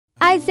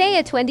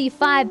Isaiah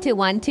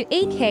 25:1-8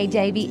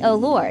 KJV. O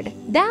Lord,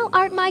 thou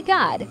art my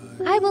God.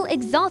 I will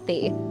exalt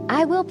thee.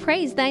 I will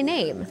praise thy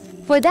name.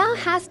 For thou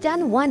hast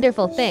done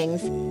wonderful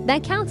things. Thy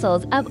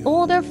counsels of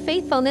old are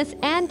faithfulness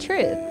and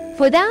truth.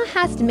 For thou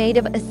hast made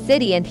of a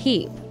city an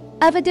heap,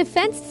 of a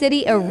defenced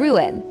city a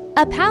ruin,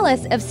 a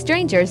palace of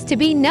strangers to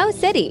be no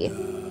city.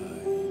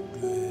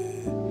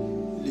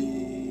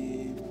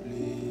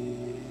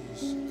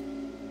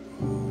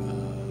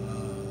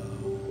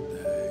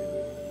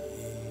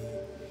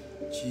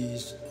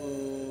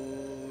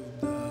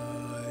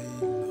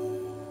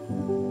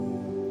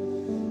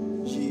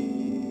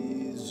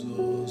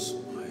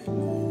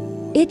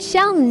 It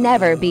shall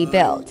never be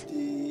built.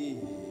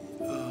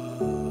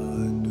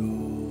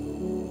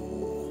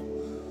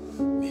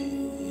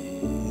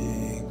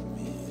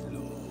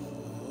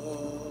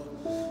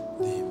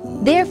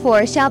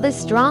 Therefore shall the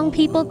strong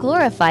people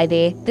glorify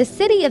thee, the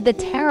city of the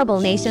terrible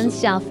nations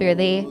shall fear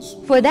thee.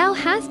 For thou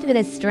hast been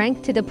a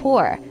strength to the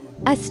poor,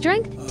 a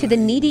strength to the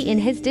needy in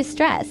his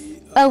distress,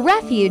 a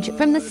refuge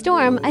from the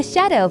storm, a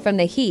shadow from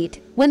the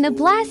heat, when the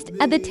blast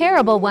of the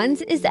terrible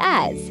ones is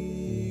as.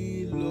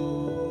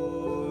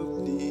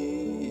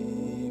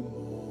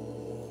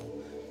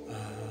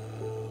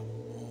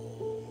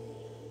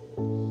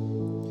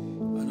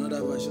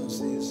 Another version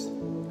says,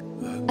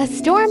 A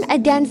storm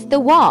against the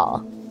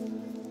wall.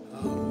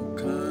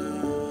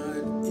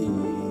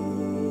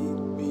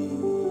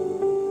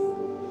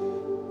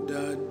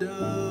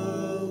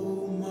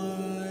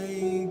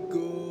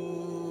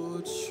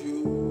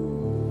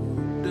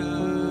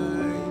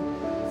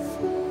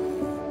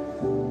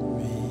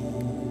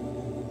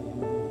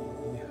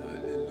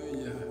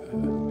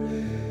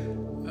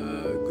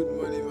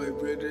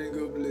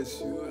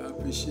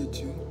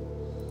 Appreciate you.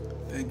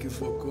 Thank you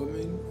for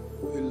coming.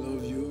 We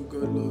love you.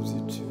 God loves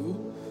you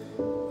too.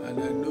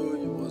 And I know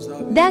you must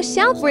have. Thou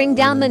shalt bring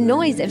down the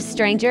noise of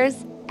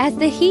strangers as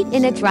the heat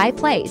in a dry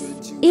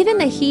place, even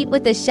the heat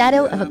with the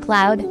shadow of a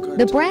cloud.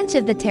 The branch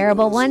of the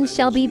terrible one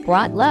shall be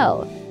brought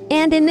low.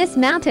 And in this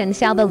mountain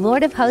shall the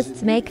Lord of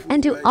hosts make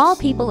unto all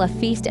people a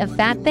feast of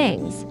fat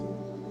things.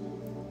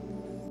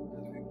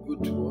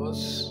 Good to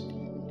us.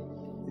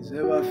 He's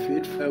ever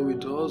faithful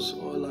with us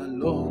all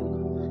along.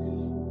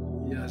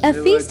 A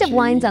feast of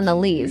wines on the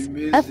lees,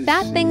 of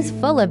fat things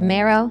full of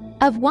marrow,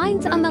 of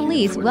wines on the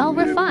lees well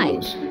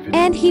refined.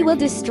 And he will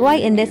destroy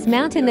in this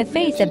mountain the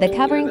face of the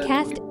covering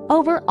cast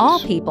over all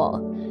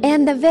people,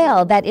 and the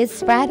veil that is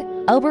spread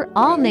over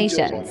all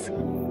nations. We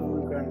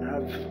can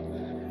have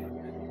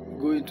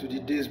go into the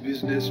day's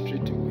business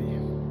straight away.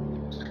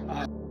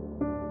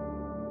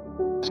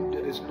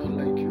 There is none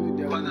like you.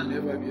 There will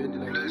never be any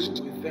like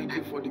you. We thank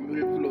you for the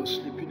miracle of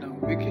sleeping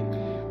and waking.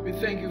 We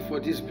thank you for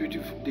this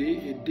beautiful day,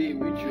 a day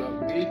which you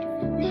have made,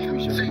 in which we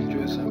shall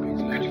rejoice and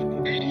be glad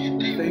in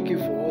it. Thank you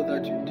for all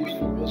that you did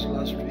for us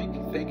last week.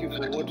 Thank you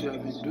for what you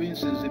have been doing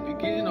since the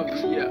beginning of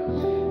the year.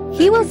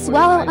 He will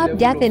swallow up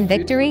death in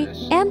victory,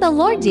 and the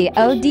Lord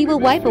God will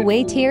wipe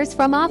away tears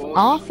from off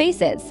all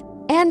faces.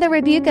 And the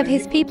rebuke of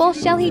his people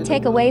shall he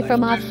take away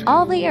from off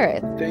all the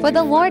earth, for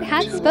the Lord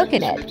hath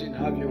spoken it.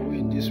 Have your way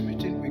in this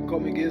meeting. We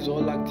come against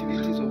all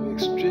activities of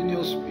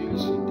extraneous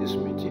spirits in this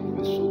meeting.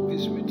 We soak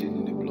this meeting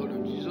in the blood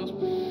of Jesus.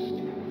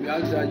 We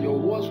ask that your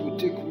words will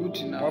take root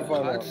in our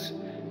hearts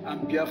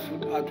and bear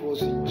fruit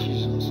outwards in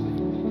Jesus'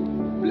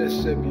 name.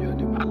 Blessed be your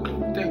name,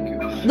 Lord. Thank you.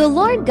 The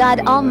Lord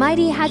God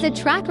Almighty has a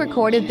track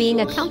record of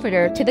being a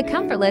comforter to the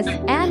comfortless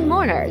and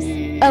mourners,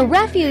 a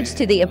refuge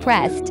to the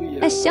oppressed,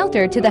 a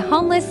shelter to the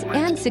homeless,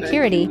 and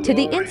security to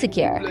the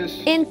insecure.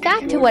 In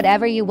fact, to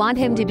whatever you want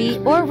him to be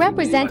or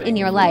represent in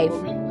your life,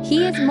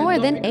 he is more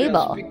than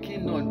able.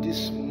 Speaking on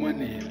this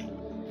morning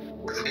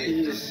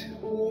is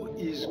who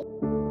is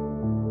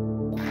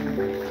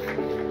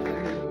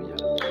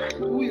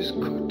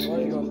good.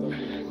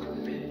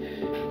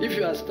 If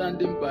you are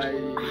standing by,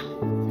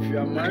 if you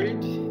are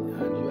married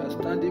and you are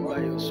standing by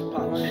your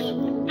spouse,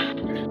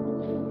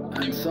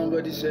 and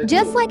somebody said,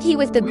 just like he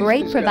was the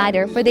great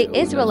provider for the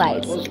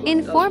Israelites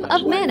in form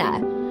of manna,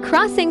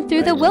 crossing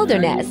through the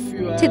wilderness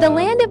to the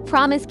land of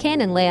promised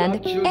Canaan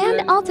land,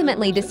 and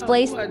ultimately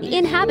displaced the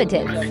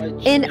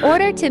inhabitants in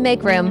order to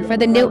make room for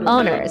the new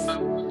owners.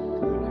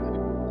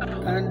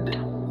 And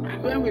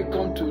when we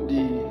come to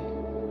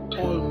the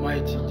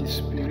Almighty, the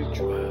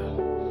spiritual,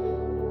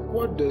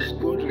 what does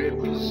God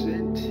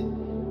represent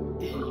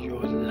in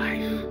your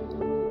life?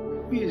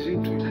 Who is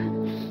it to you?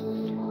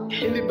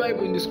 In the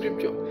Bible, in the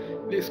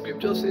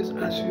scripture says,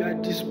 as you are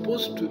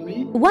disposed to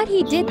me. What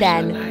he did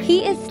then,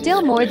 he is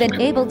still more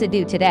than able to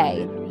do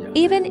today,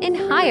 even in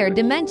higher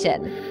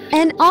dimension.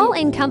 An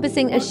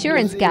all-encompassing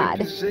assurance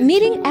God,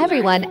 meeting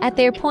everyone at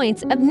their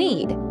points of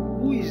need.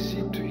 Who is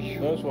it to you?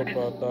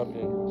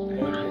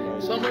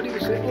 Somebody will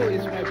say, oh,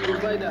 it's my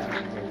provider.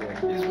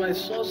 It's my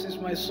source, it's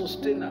my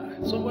sustainer.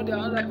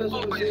 Another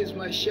person will say, it's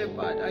my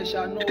shepherd, I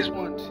shall not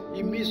want.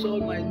 He meets all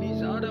my needs.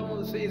 Another one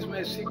will say, it's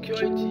my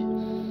security.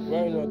 Why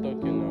are you not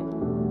talking now?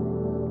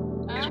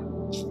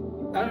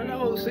 Another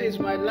one will say, it's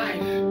my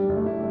life.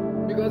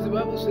 Because the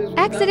Bible says,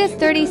 Exodus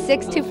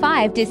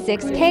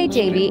 36:5-6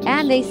 KJV,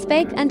 and they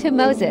spake unto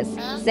Moses,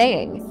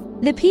 saying,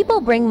 The people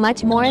bring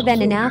much more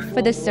than enough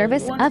for the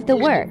service of the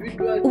work,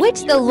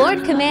 which the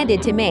Lord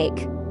commanded to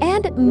make.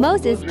 And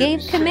Moses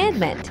gave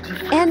commandment,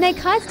 and they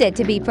caused it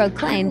to be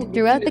proclaimed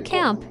throughout the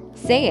camp,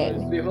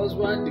 saying, the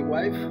husband, the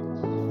wife,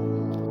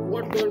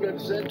 what God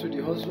represents to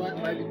the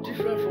husband might be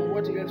different from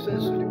what he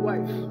represents to the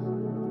wife.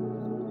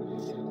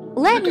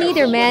 Let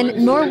neither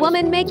man nor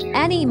woman make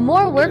any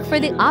more work for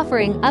the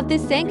offering of the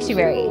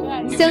sanctuary.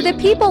 So the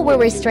people were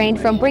restrained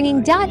from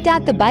bringing ...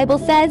 The Bible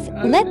says,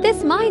 Let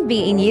this mind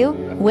be in you,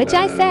 which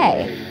I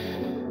say.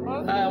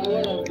 I'm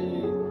one of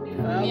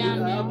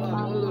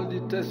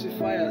the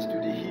testifiers to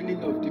the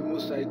healing of the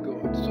Most High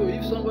God. So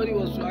if somebody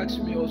was to ask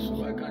me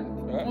also, I can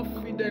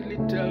confidently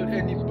tell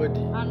anybody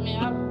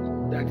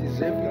that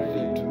is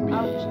everything to me.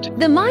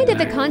 The mind of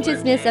the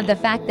consciousness of the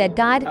fact that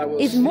God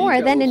is more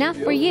than enough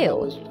for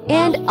you,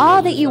 and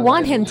all that you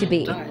want Him to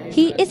be.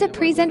 He is a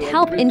present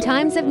help in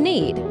times of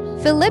need.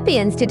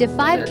 Philippians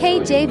 2:5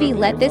 KJV,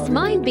 Let this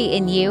mind be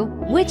in you,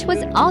 which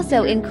was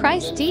also in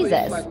Christ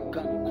Jesus. I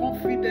can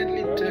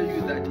confidently tell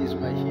you that He's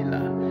my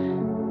healer.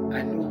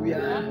 I know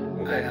where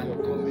I am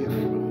coming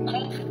from.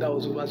 That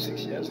was over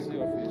 6 years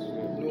ago.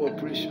 No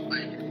operation.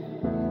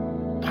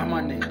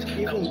 Permanent,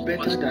 even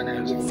better than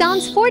I was.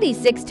 Psalms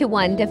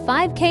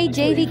 46:1-5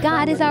 KJV,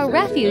 God is our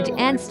refuge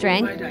and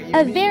strength,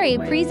 a very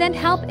present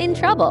help in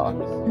trouble.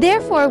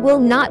 Therefore will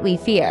not we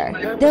fear,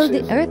 though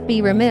the earth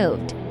be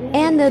removed,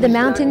 and though the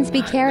mountains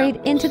be carried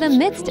into the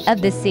midst of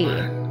the sea.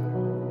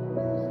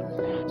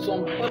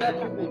 Some other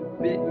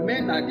people,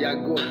 men are their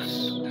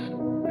gods.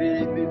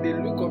 They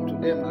look up to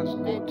them as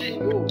gods.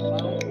 No,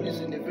 man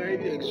is in a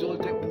very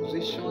exalted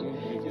position.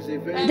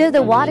 Though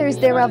the waters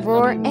thereof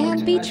roar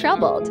and be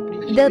troubled,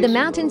 though the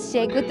mountains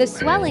shake with the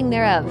swelling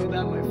thereof,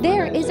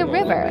 there is a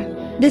river,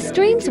 the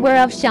streams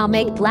whereof shall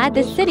make glad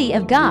the city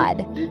of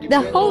God,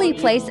 the holy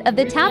place of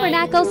the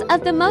tabernacles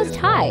of the Most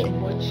High.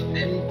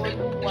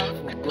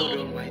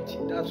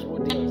 That's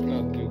what he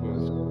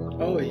does.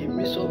 Oh, he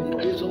messed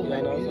up, he does all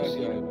my business.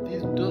 He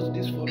does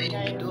this for me,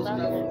 he does that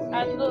for me.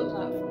 I know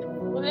that.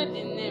 Only the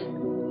name.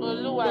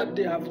 But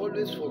they have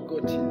always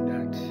forgotten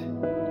that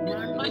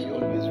man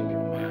will always be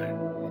man.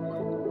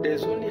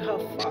 There's only how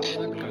far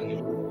man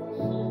can go.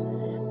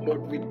 But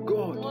with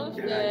God,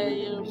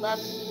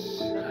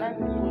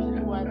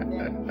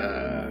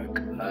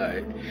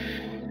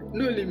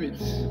 no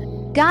limits.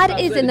 God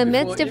is in the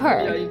midst of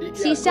her.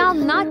 She shall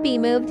not be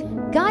moved.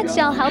 God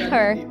shall help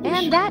her,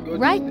 and that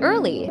right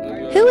early.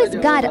 Who is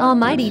God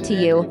Almighty to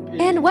you,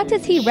 and what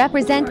does He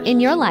represent in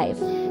your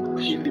life?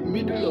 In the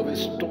middle of a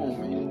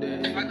storm in the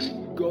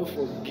Gulf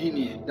of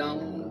Guinea,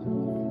 down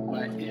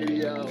my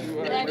area of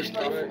West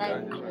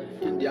Africa,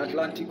 in the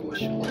Atlantic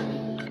Ocean,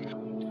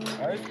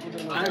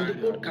 and the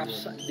boat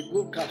capsized,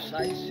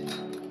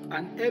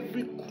 and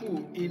every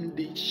crew in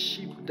the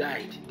ship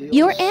died.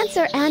 Your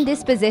answer and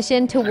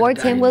disposition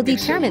towards Him will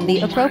determine the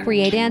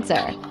appropriate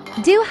answer.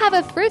 Do have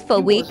a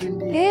fruitful week.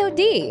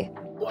 AOD.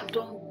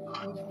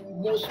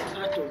 Bottommost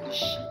part of the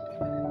ship.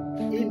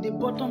 In the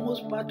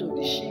bottommost part of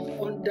the ship,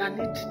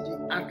 underneath the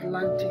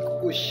Atlantic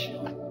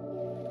Ocean,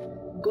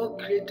 God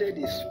created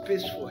a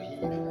space for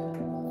him.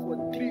 For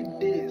 3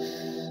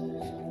 days,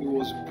 he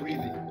was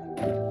breathing.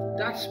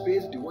 That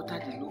space, the water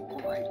did not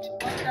cover it.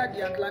 Under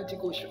the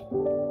Atlantic Ocean.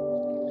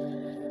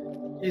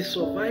 He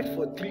survived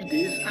for 3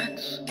 days,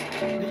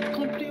 and the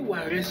company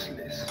were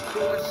restless.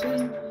 They were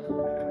saying,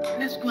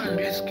 let's go and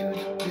rescue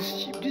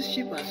this ship. This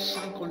ship has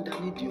sunk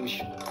underneath the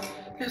ocean.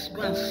 Let's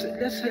go and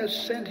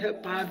send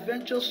help.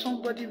 Peradventure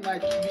somebody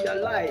might be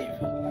alive.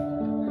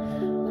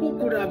 Who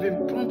could have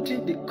been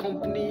prompting the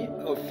company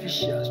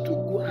officials to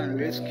go and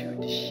rescue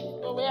the ship?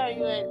 So where are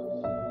you at?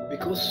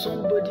 Because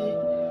somebody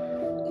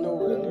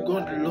whom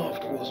God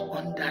loved was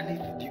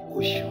underneath the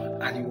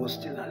ocean and he was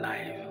still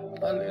alive.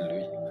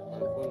 Hallelujah.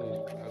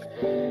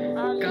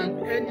 Can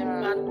any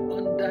man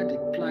under the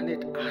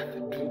planet Earth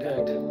do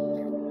that?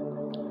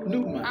 No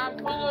man. I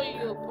follow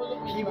you. Follow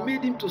me. He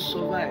made him to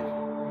survive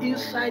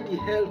inside the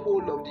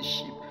hellhole of the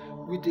ship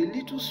with a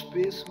little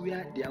space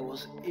where there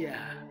was air,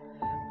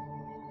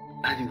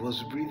 and he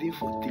was breathing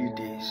for 3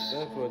 days.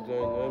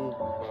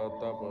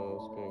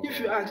 If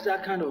you ask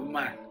that kind of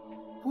man,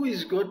 who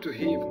is God to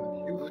him,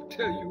 he will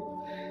tell you,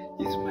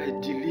 he's my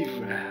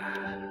deliverer.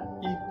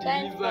 He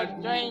delivered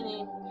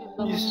me.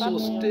 He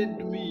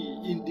sustained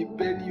me in the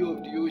belly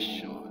of the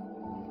ocean.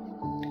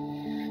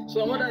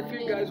 Some other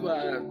three guys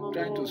were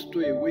trying to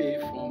stow away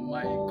from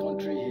my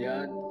country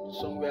here,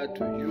 somewhere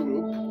to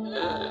Europe.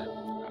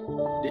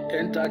 They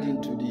entered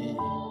into the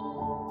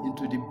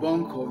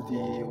bunk of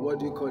the,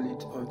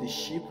 of the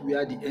ship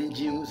where the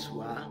engines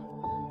were,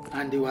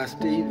 and they were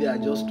staying there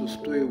just to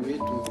stow away,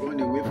 to run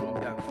away from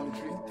their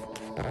country.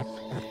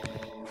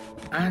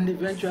 And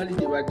eventually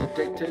they were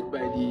detected by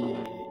the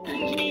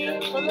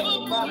engineers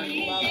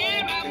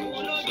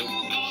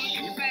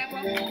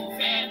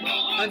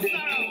and they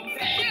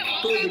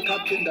told the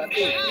captain that,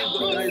 hey,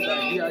 these guys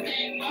are here,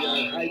 they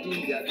are hiding,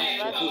 they are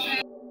supposed to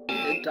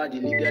enter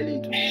illegally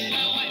into the ship.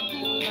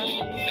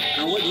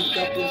 And what did the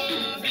captain say?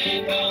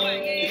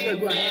 He said,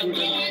 go and throw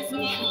them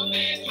out.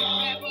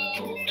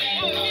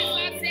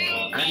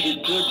 And they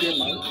brought them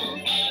out.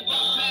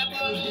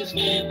 Through these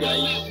three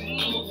guys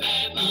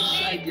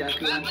inside the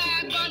Atlantic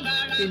Ocean,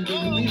 in the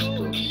midst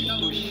of the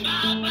ocean.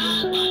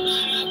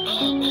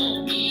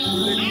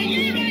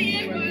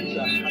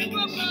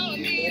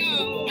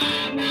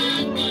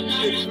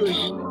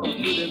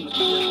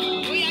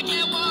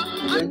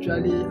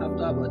 Eventually,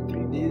 after about 3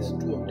 days, 2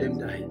 of them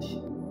died.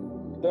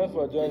 That's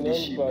for In the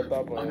ship.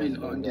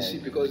 On the sea,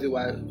 because they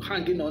were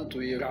hanging on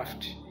to a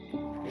raft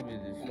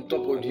on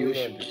top of the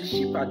ocean. The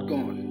ship had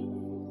gone.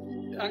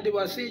 And they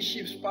were seeing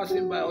ships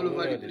passing by all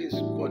over the place,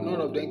 but none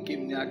of them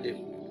came near them.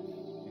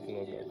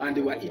 And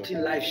they were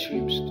eating live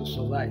shrimps to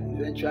survive.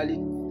 Eventually,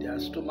 their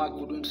stomach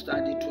couldn't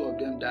stand it. 2 of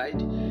them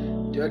died.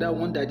 The other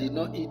one that did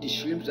not eat the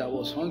shrimps, that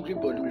was hungry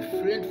but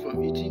refrained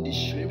from eating the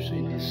shrimps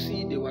in the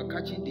sea. They were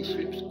catching the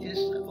shrimps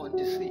on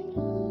the sea.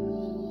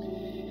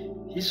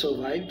 He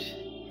survived.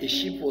 A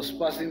ship was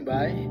passing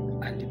by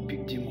and they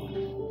picked him up.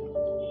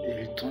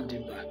 They returned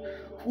him back.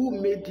 Who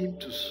made him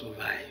to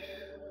survive?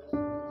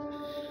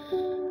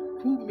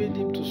 Who made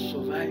him to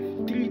survive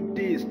 3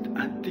 days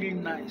and 3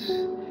 nights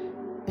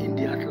in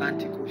the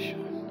Atlantic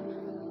Ocean?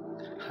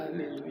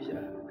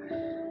 Hallelujah.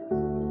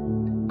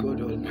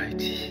 God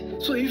Almighty.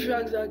 So if you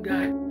ask that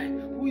guy,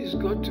 who is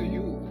God to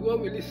you?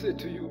 What will he say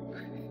to you?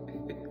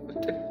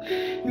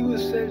 He will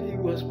say, he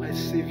was my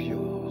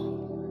Savior.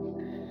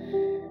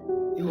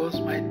 He was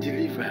my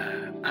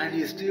deliverer. And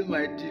he's still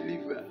my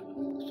deliverer.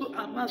 So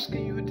I'm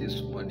asking you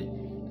this morning,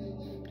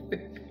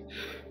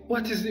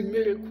 what is the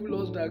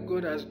miraculous that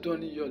God has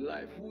done in your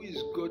life? Who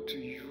is God to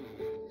you?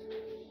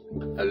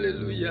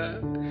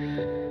 Hallelujah.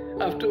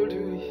 I've told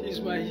you, he's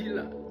my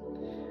healer.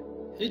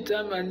 Each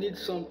time I need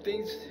some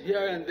things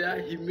here and there,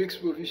 he makes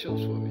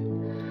provisions for me.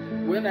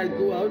 When I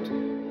go out,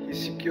 he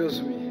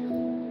secures me.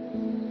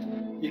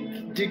 He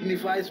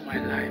dignifies my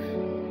life.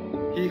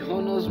 He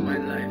honors my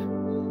life.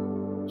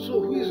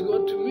 So who is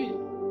God to me?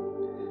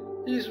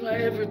 He is my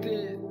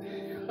everything.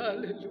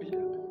 Hallelujah.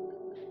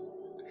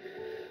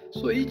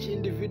 So each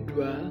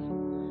individual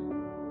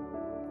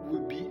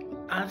will be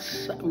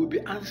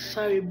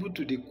answerable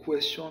to the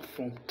question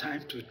from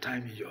time to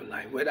time in your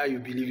life, whether you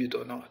believe it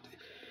or not.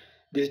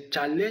 The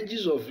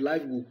challenges of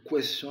life will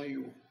question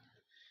you.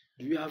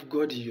 Do you have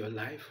God in your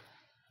life?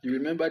 You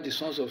remember the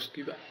sons of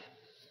Sceva?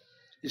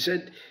 He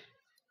said,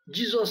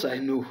 Jesus I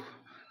know,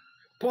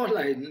 Paul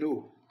I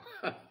know.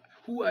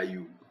 Who are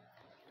you?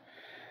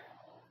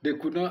 They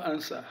could not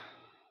answer.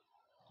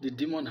 The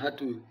demon had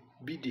to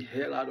beat the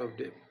hell out of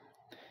them.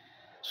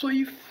 So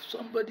if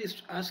somebody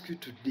asks you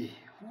today,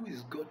 who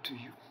is God to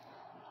you?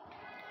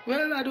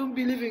 Well, I don't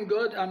believe in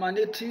God. I'm an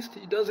atheist.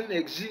 He doesn't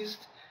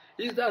exist.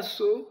 Is that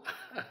so?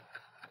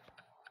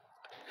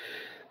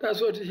 That's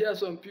what you hear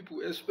some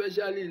people,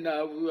 especially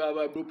now who have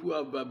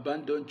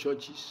abandoned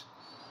churches.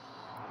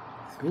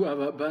 Who have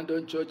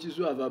abandoned churches,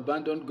 who have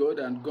abandoned God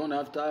and gone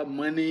after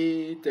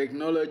money,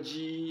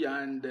 technology,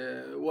 and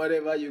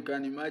whatever you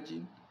can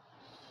imagine.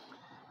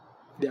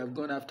 They have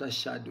gone after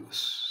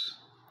shadows.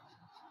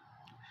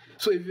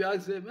 So if you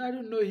ask them, I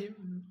don't know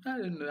him, I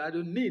don't know, I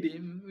don't need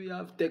him. We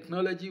have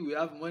technology, we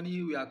have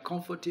money, we are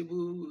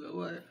comfortable.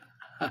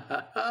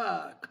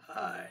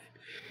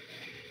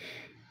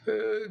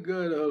 Oh,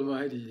 God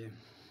Almighty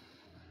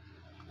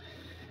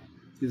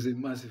is a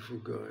merciful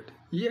God.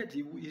 Yet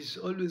he is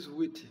always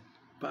waiting.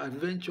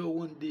 Peradventure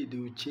one day they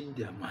will change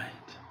their mind.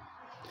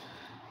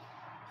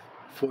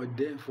 For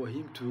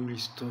him to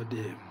restore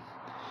them,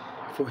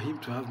 for him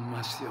to have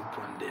mercy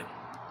upon them.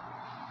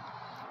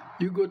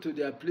 You go to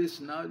their place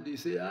now, they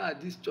say,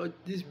 this church,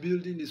 this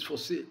building is for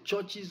sale.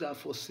 Churches are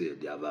for sale.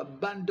 They have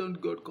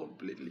abandoned God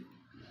completely.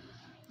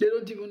 They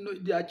don't even know,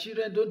 their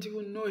children don't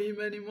even know him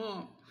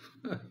anymore.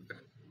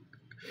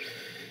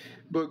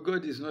 But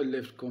God is not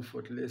left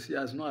comfortless. He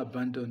has not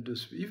abandoned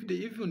those people.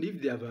 Even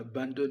if they have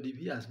abandoned him,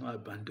 he has not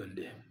abandoned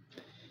them.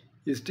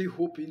 He's still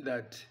hoping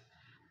that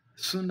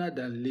sooner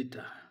than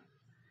later,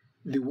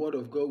 the word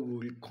of God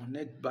will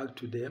reconnect back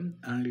to them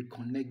and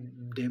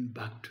reconnect them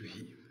back to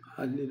him.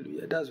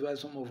 Hallelujah. That's why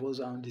some of us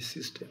are on the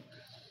system.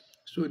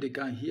 So they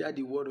can hear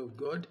the word of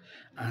God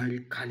and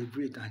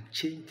recalibrate and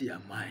change their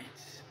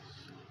minds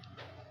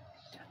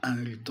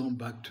and return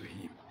back to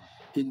him.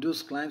 In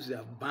those climes, they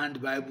have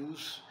banned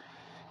Bibles.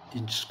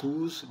 In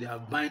schools, they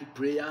have banned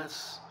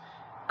prayers.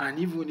 And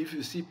even if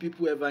you see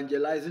people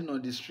evangelizing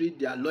on the street,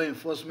 their law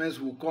enforcement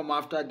will come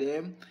after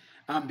them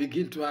and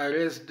begin to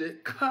arrest them.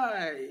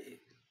 Kai!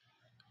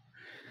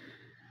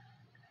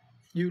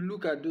 You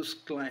look at those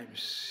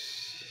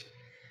climbs.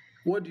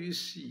 What do you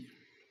see?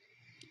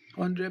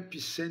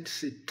 100%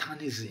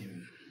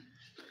 Satanism.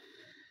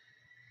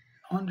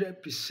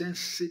 100%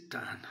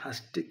 Satan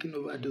has taken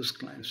over those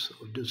climbs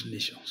of those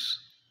nations.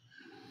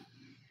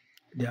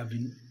 They have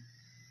been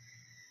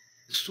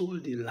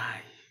sold a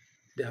lie.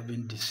 They have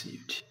been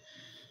deceived.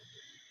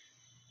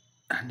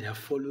 And they have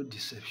followed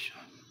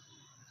deception.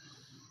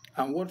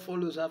 And what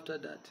follows after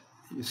that?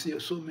 You see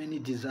so many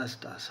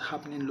disasters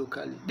happening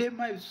locally. They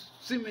might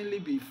seemingly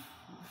be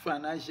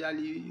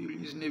financially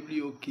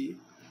reasonably okay.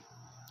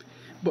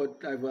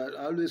 But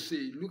I always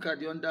say, look at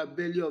the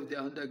underbelly of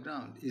the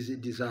underground. It's a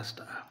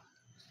disaster.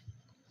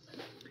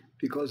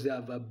 Because they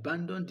have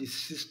abandoned the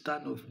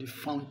cistern of the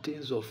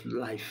fountains of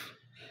life.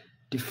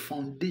 The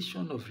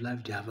foundation of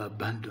life, they have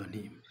abandoned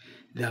him.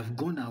 They have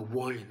gone a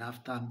warring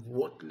after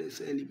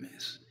worthless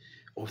elements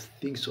of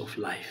things of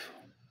life.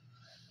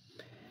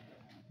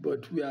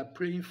 But we are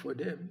praying for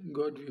them.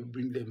 God will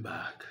bring them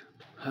back.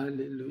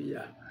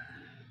 Hallelujah.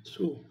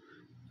 So,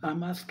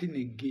 I'm asking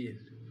again,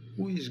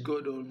 who is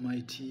God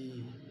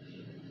Almighty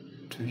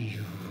to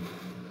you?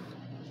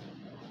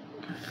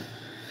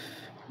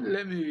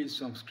 Let me read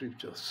some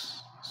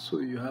scriptures so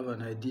you have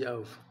an idea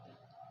of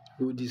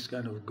who this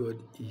kind of God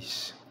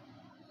is.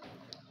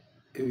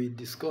 We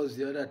discussed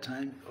the other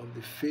time of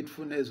the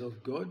faithfulness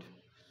of God,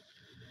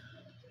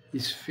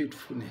 His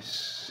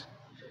faithfulness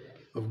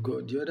of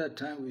God. The other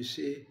time we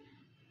say,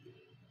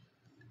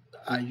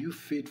 are you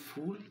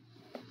faithful?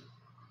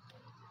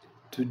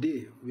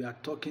 Today we are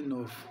talking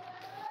of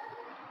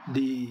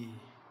the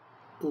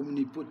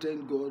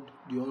omnipotent God,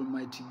 the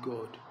Almighty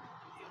God.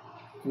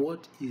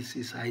 What is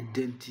His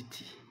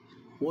identity?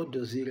 What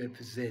does He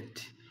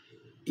represent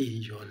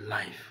in your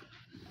life,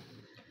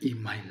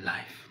 in my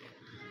life?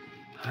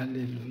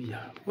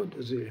 Hallelujah. What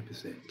does He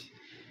represent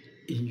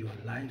in your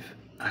life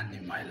and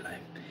in my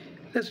life?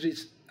 Let's read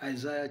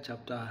Isaiah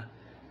chapter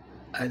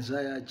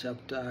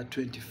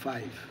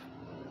 25.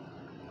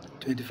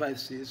 25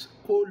 says,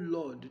 O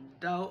Lord,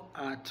 thou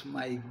art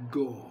my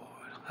God.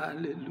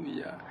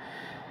 Hallelujah.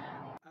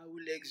 I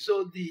will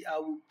exalt thee, I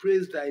will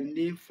praise thy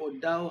name, for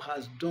thou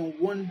hast done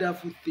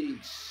wonderful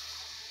things.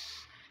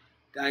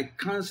 Thy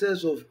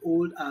counsels of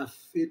old are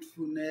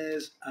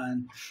faithfulness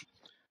and truth.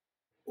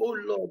 O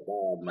Lord,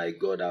 thou art my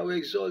God, I will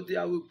exalt thee,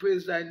 I will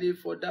praise thy name,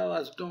 for thou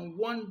hast done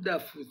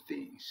wonderful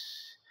things.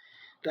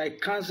 Thy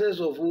counsels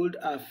of old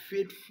are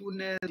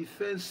faithfulness,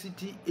 defense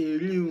city, a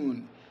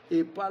ruin,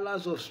 a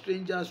palace of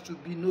strangers to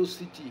be no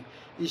city.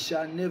 It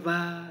shall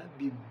never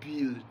be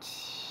built.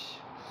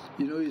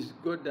 You know, it's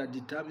God that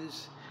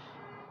determines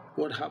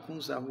what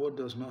happens and what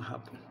does not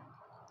happen.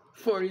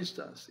 For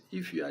instance,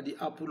 if you are the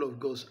apple of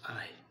God's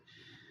eye,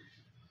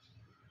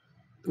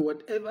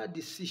 whatever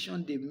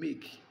decision they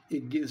make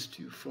against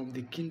you from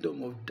the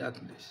kingdom of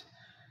darkness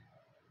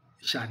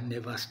shall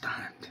never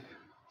stand.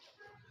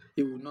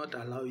 It will not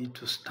allow you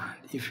to stand.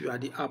 If you are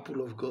the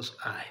apple of God's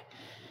eye,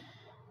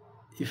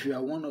 if you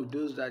are one of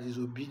those that is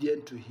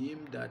obedient to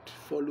Him, that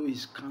follow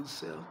His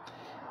counsel,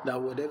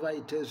 that whatever He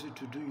tells you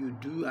to do, you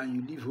do, and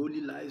you live holy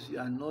lives, you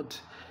are not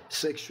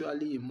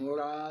sexually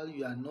immoral,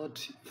 you are not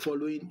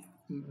following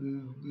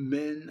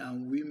men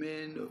and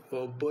women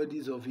or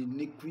bodies of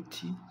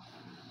iniquity.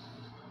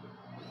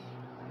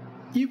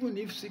 Even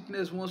if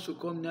sickness wants to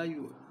come near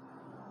you,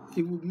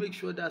 He will make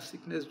sure that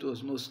sickness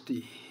does not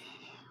stay.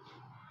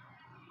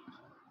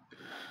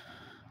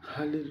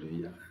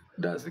 Hallelujah.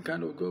 That's the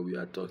kind of God we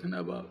are talking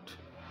about.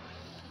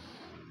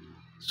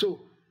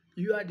 So,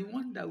 you are the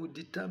one that will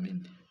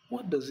determine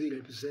what does He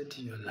represent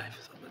in your life.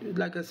 Somebody,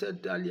 like I said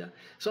earlier,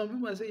 some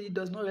people say He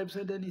does not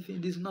represent anything.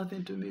 It is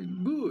nothing to me.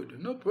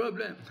 Good, no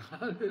problem.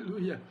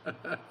 Hallelujah.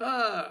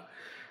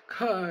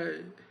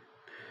 Kai.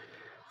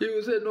 He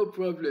will say no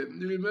problem.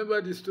 You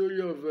remember the story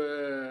of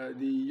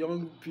the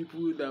young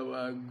people that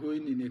were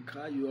going in a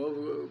car? You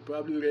all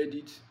probably read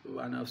it,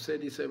 and I've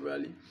said it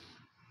severally.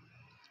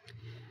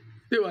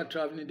 They were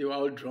traveling, they were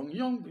all drunk.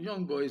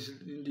 Young boys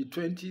in the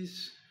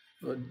 20s,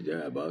 or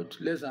thereabout,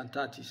 less than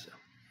 30s,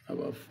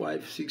 about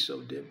 5, 6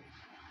 of them.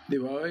 They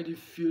were already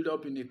filled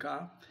up in the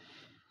car.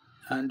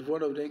 And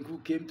one of them who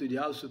came to the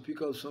house to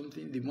pick up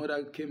something, the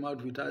mother came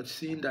out without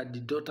seeing that the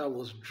daughter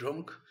was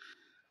drunk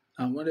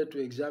and wanted to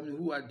examine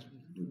who had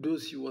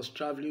those she was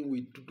traveling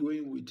with,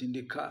 going with in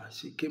the car.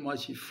 She came out,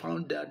 she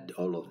found that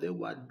all of them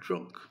were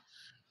drunk.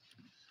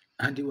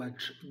 And they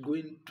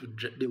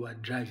were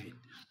driving.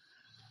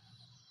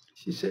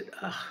 She said,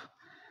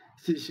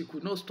 she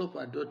could not stop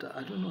her daughter.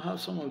 I don't know how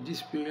some of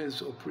these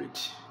parents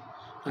operate.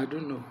 I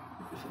don't know.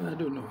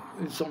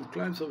 In some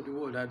climes of the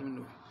world, I don't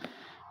know.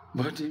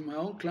 But in my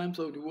own climes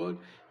of the world,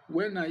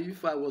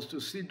 if I was to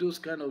see those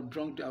kind of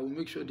drunk, I will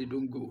make sure they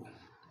don't go.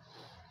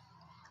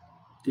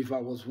 If I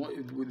was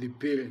with the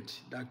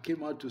parent that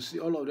came out to see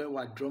all of them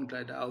were drunk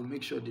like that, I will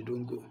make sure they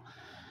don't go.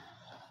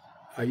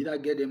 I either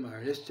get them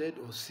arrested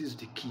or seize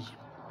the key.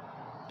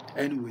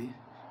 Anyway,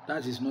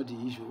 that is not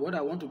the issue. What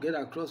I want to get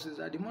across is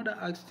that the mother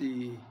asked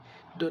the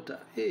daughter,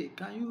 hey,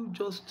 can you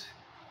just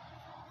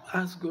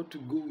ask God to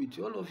go with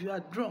you? All of you are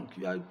drunk.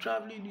 You are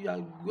traveling. You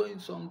are going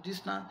some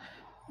distance.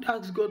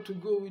 Ask God to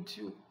go with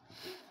you.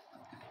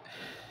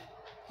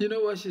 You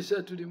know what she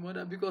said to the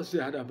mother? Because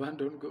they had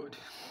abandoned God.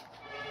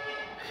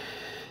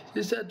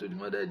 She said to the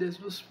mother,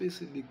 there's no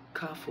space in the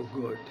car for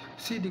God.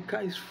 See, the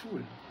car is full.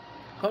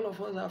 All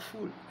of us are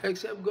full.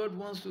 Except God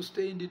wants to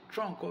stay in the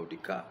trunk of the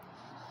car.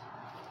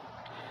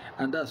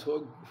 And that's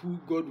who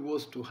God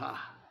was to her.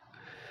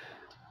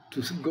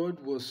 God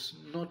was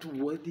not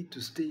worthy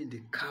to stay in the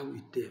car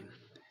with them.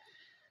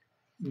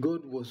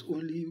 God was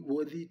only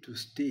worthy to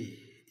stay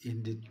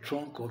in the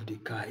trunk of the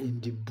car, in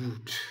the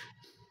boot.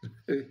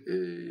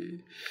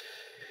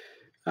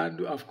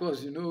 And of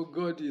course,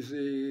 God is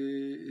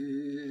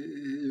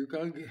you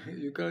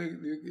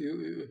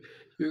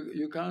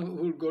can't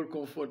hold God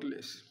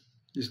comfortless.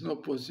 It's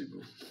not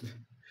possible.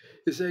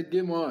 He said,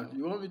 "Game on.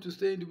 You want me to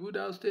stay in the boot?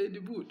 I'll stay in the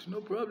boot.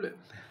 No problem.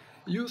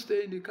 You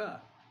stay in the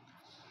car."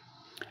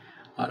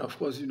 And of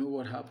course, you know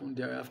what happened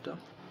thereafter.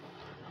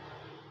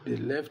 They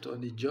left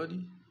on the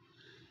journey.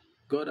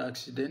 God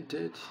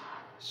accidented.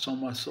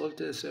 Some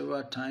assaulted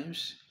several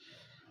times.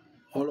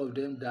 All of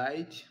them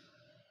died.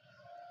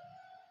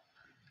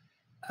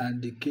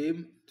 And they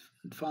came,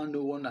 found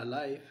no one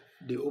alive.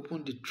 They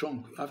opened the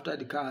trunk after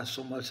the car had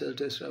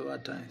somersaulted several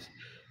times.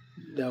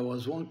 There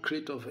was one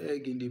crate of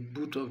egg in the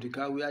boot of the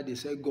car where they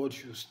said God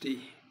should stay.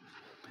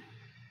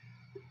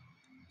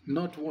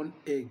 Not one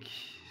egg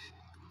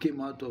came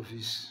out of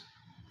his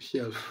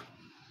shelf.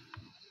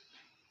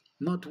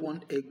 Not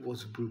one egg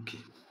was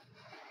broken.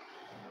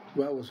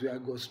 Where was where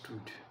God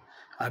stood?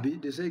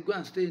 They said, "Go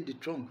and stay in the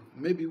trunk,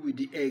 maybe with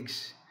the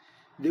eggs."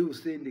 They will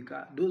stay in the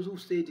car. Those who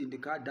stayed in the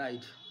car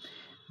died.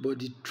 But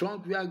the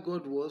trunk where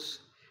God was,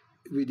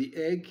 with the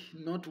egg,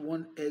 not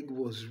one egg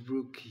was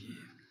broken.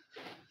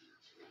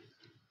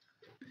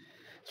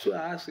 So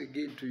I ask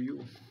again to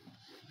you.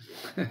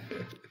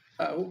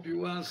 I hope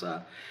you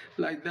answer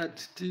like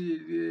that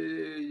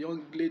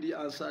young lady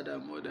answered her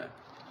mother.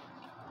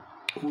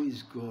 Who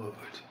is God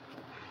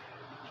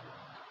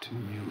to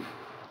you?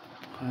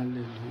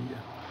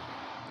 Hallelujah.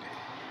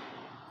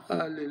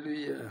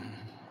 Hallelujah.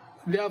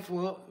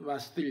 Therefore,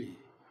 verse 3,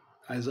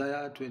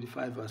 Isaiah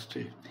 25, verse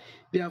 3.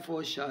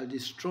 Therefore shall the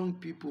strong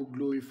people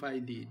glorify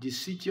thee. The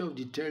city of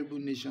the terrible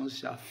nations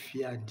shall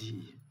fear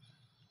thee.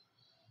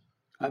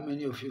 How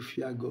many of you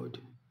fear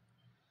God?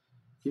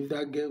 If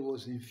that girl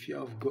was in fear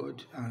of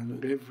God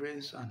and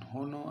reverence and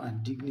honor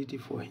and dignity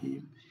for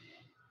him,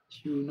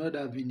 she would not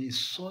have been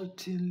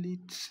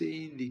insultingly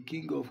saying the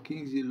King of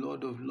Kings, the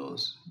Lord of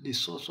Lords, the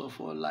source of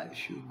all life,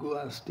 should go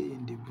and stay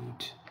in the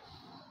boot.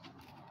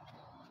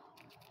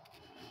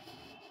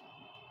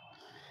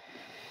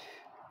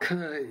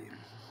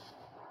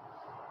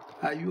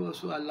 Are you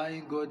also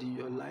allowing God in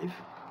your life?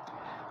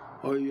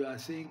 Or you are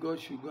saying God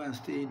should go and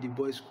stay in the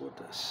boys'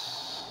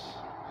 quarters?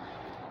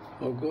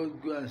 Or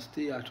God go and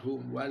stay at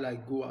home while I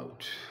go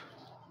out?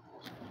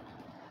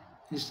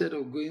 Instead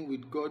of going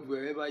with God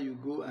wherever you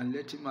go and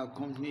let him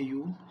accompany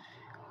you,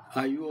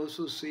 are you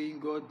also saying,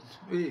 God,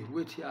 hey,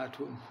 wait here at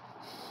home?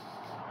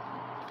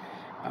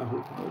 I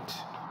hope not.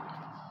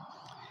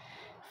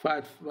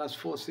 5 verse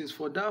 4 says,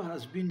 "For thou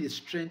hast been a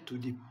strength to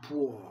the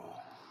poor."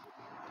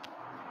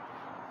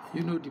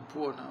 You know the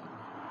poor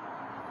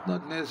now.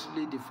 Not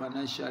necessarily the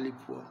financially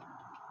poor.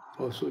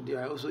 Also, they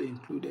are also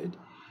included,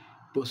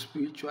 but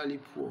spiritually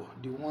poor.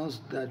 The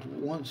ones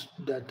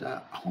that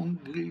are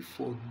hungry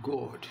for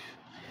God.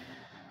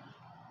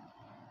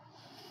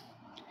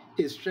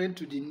 A strength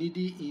to the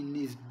needy in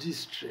his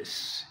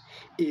distress,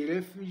 a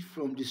refuge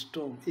from the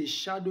storm, a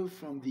shadow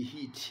from the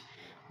heat,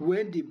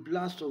 when the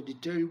blast of the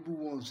terrible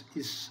ones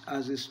is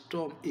as a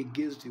storm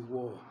against the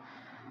wall.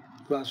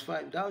 Verse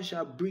 5, "Thou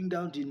shalt bring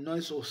down the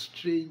noise of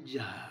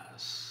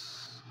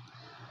strangers."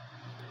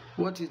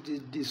 What is the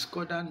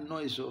discordant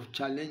noise of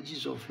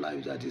challenges of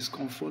life that is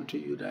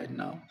confronting you right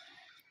now?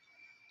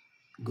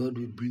 God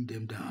will bring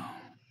them down,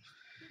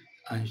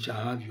 and you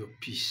shall have your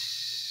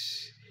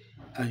peace,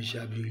 and you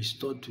shall be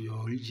restored to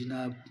your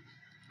original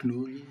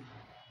glory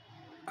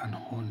and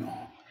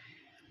honor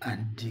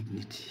and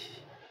dignity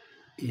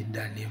in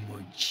the name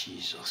of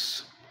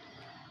Jesus.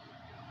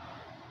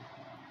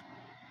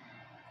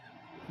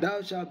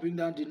 "Thou shalt bring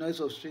down the noise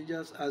of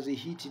strangers as a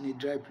heat in a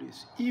dry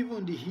place,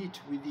 even the heat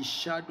with the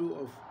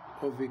shadow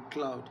of a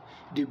cloud.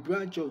 The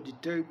branch of the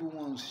terrible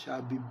ones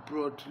shall be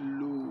brought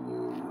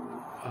low."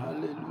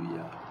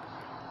 Hallelujah.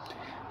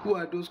 Who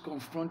are those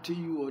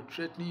confronting you or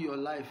threatening your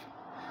life?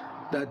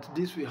 That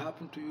this will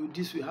happen to you,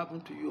 this will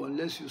happen to you,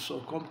 unless you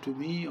succumb to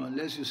me,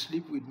 unless you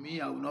sleep with me,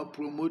 I will not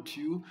promote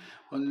you,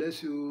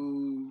 unless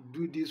you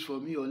do this for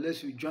me,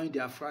 unless you join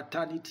their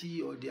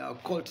fraternity or their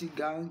occultic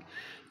gang,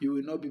 you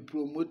will not be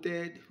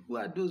promoted. Who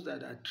are those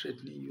that are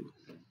threatening you?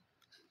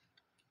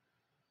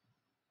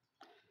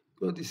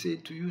 God is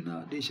saying to you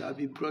now, they shall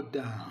be brought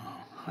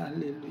down.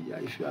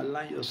 Hallelujah. If you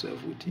align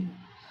yourself with him.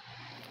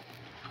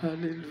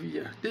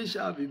 Hallelujah. They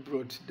shall be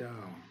brought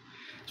down.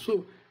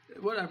 So,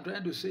 what I'm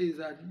trying to say is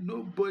that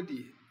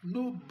nobody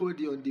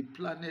on the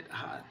planet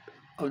Earth,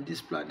 on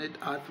this planet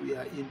Earth we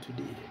are in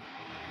today,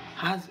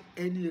 has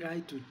any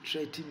right to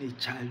threaten a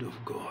child of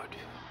God.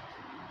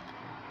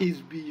 It's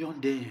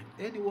beyond them.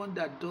 Anyone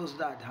that does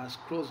that has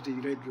crossed the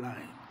red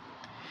line,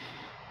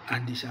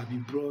 and they shall be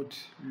brought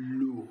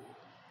low.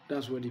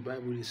 That's what the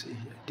Bible is saying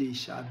here. They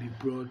shall be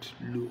brought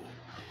low.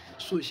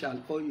 So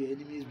shall all your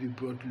enemies be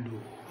brought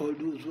low. All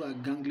those who are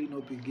gangling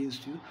up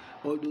against you,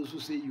 all those who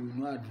say you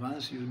will not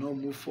advance, you will not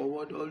move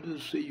forward, all those who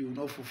say you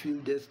will not fulfill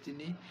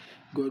destiny,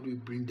 God will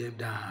bring them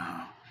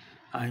down,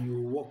 and you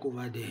will walk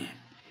over them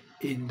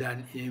in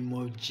the name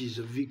of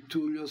Jesus,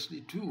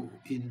 victoriously too,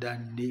 in the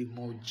name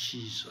of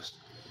Jesus.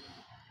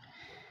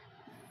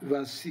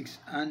 Verse 6.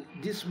 And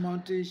this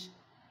mountain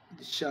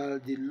shall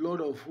the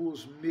Lord of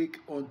hosts make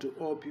unto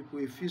all people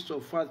a feast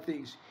of fat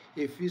things,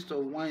 a feast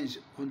of wines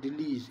on the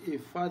lees, a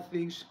fat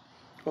things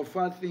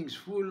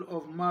full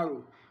of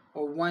marrow,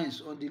 of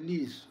wines on the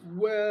lees,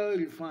 well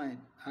refined,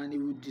 and he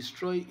will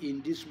destroy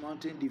in this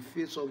mountain the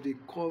face of the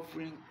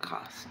covering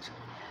cast.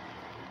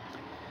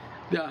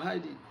 They are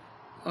hiding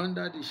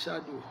under the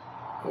shadow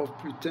of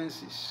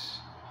pretenses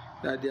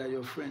that they are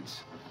your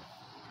friends.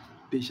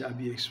 They shall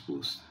be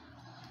exposed.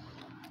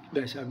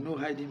 There shall be no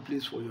hiding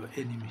place for your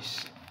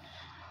enemies.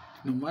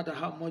 No matter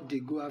how much they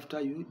go after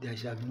you, there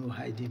shall be no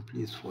hiding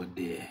place for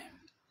them.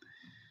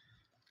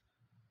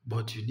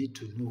 But you need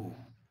to know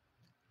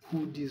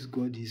who this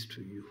God is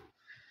to you.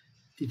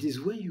 It is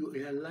when you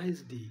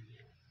realize the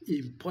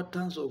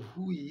importance of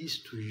who he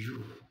is to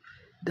you,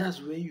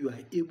 that's when you are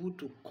able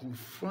to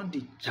confront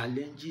the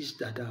challenges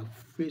that are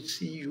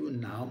facing you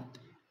now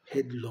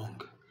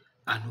headlong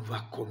and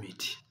overcome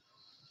it.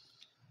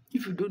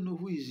 If you don't know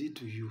who is it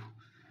to you,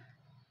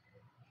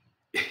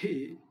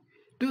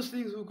 those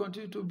things will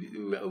continue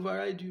to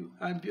override you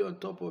and be on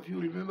top of you.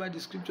 Remember, the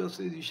scripture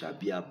says you shall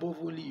be above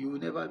only, you will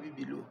never be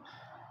below.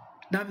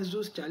 That means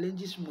those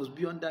challenges must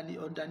be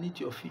underneath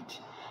your feet.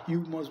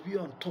 You must be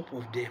on top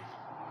of them.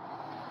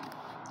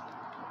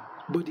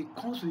 But it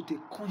comes with a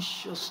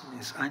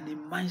consciousness and a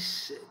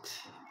mindset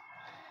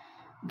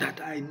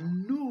that I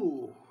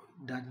know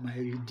that my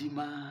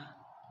Redeemer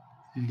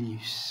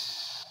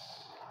lives.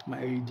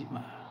 My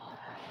Redeemer,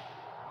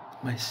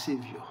 my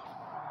Savior,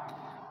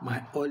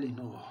 my all in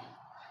all,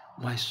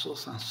 my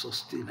source and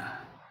sustainer.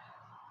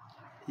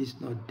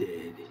 He's not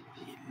dead,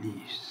 he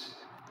lives.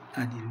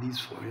 And he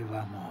lives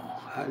forevermore.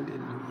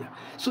 Hallelujah.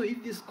 So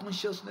if this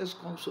consciousness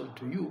comes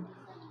onto you,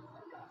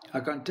 I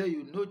can tell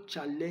you no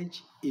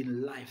challenge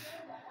in life,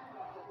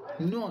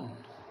 none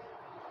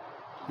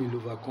will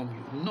overcome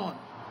you. None.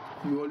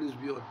 You always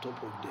be on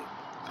top of them.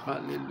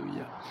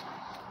 Hallelujah.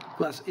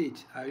 Verse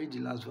 8. I read the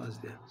last verse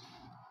there.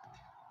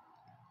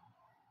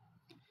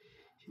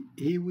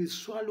 He will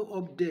swallow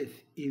up death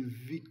in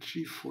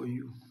victory for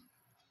you.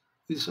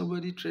 Is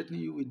somebody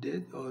threatening you with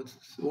death or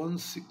one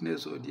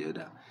sickness or the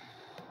other?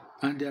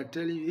 And they are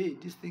telling you, hey,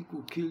 this thing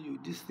will kill you,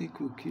 this thing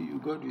will kill you.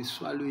 God will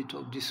swallow it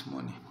up this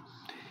morning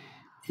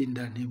in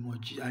the name of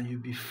Jesus. And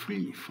you'll be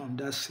free from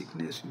that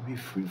sickness. You'll be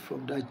free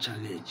from that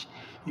challenge.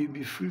 You'll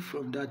be free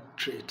from that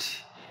threat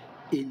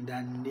in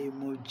the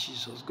name of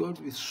Jesus. God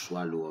will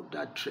swallow up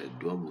that threat.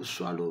 God will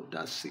swallow up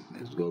that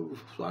sickness. God will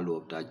swallow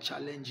up that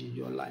challenge in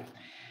your life.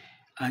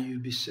 And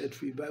you'll be set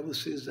free. The Bible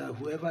says that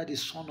whoever the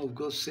Son of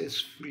God sets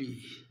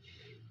free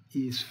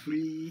is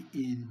free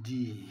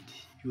indeed.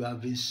 You have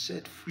been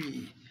set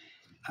free.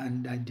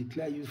 And I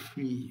declare you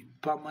free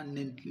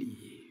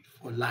permanently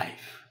for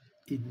life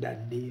in the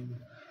name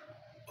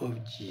of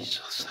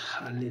Jesus.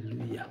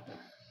 Hallelujah.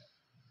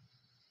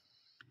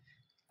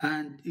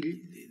 And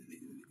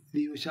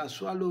you shall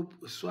swallow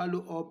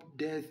up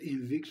death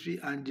in victory,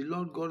 and the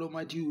Lord God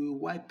Almighty will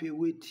wipe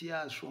away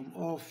tears from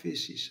all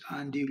faces,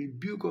 and the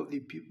rebuke of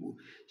the people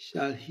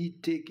shall he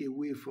take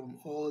away from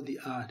all the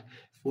earth,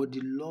 for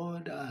the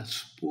Lord has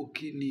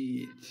spoken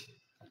it.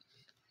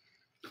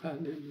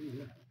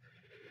 Hallelujah.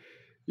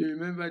 You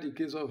remember the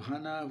case of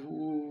Hannah,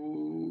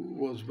 who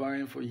was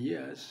barren for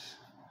years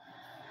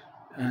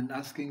and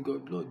asking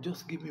God, Lord,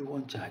 just give me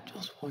one child,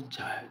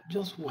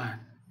 just one.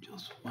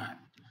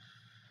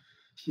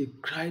 She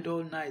cried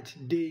all night,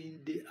 day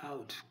in, day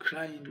out,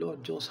 crying,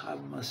 Lord, just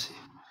have mercy.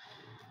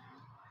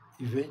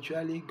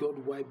 Eventually,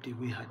 God wiped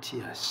away her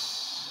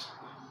tears.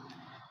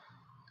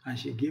 And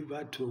she gave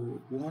birth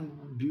to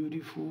one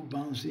beautiful,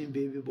 bouncing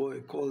baby boy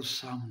called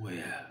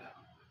Samuel.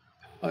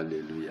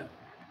 Hallelujah.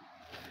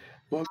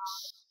 But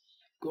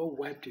God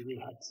wiped away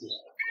her tears.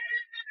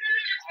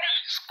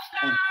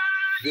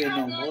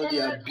 Then all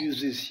the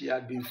abuses she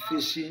had been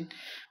facing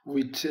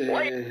with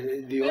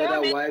the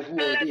other wife who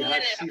already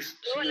had 6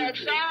 children,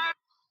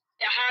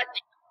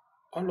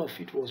 all of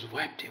it was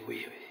wiped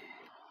away.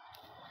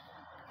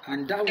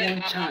 And that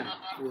one child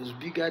was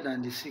bigger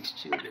than the 6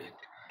 children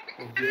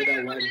of the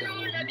other wife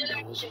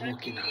that was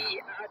mocking her.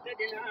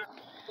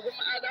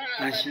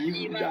 And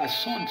her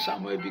son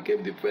Samuel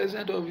became the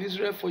president of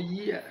Israel for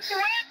years.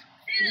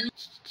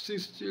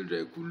 6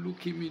 children could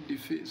look him in the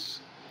face.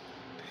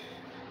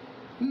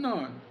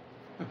 None.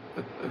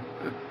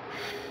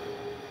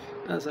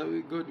 That's how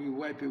God will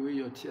wipe away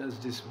your tears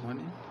this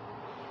morning.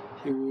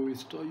 He will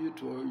restore you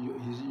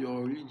to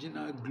your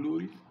original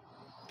glory.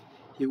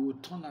 He will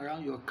turn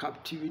around your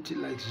captivity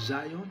like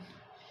Zion.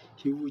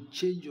 He will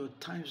change your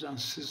times and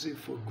seasons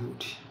for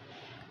good.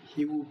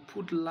 He will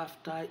put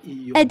laughter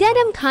in your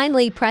Addendum, mouth.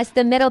 kindly press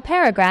the middle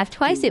paragraph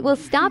twice. It will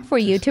stop for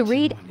you to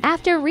read.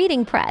 After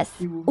reading, press.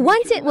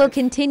 Once it will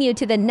continue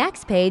to the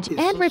next page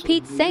and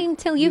repeat same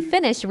till you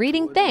finish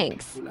reading.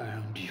 Thanks.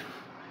 Around you.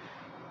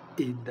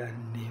 In the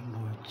name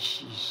of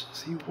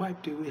Jesus. He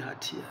wiped away her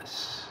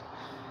tears.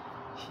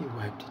 He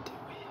wiped it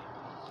away.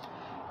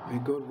 May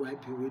God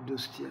wipe away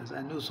those tears.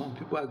 I know some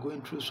people are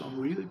going through some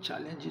real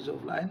challenges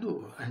of life. I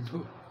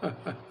know.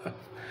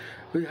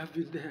 We have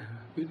been there.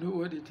 We know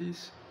what it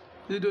is.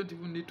 You don't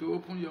even need to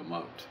open your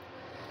mouth.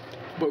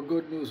 But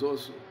God knows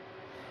also.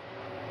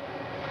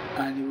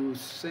 And He will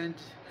send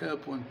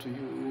help unto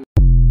you.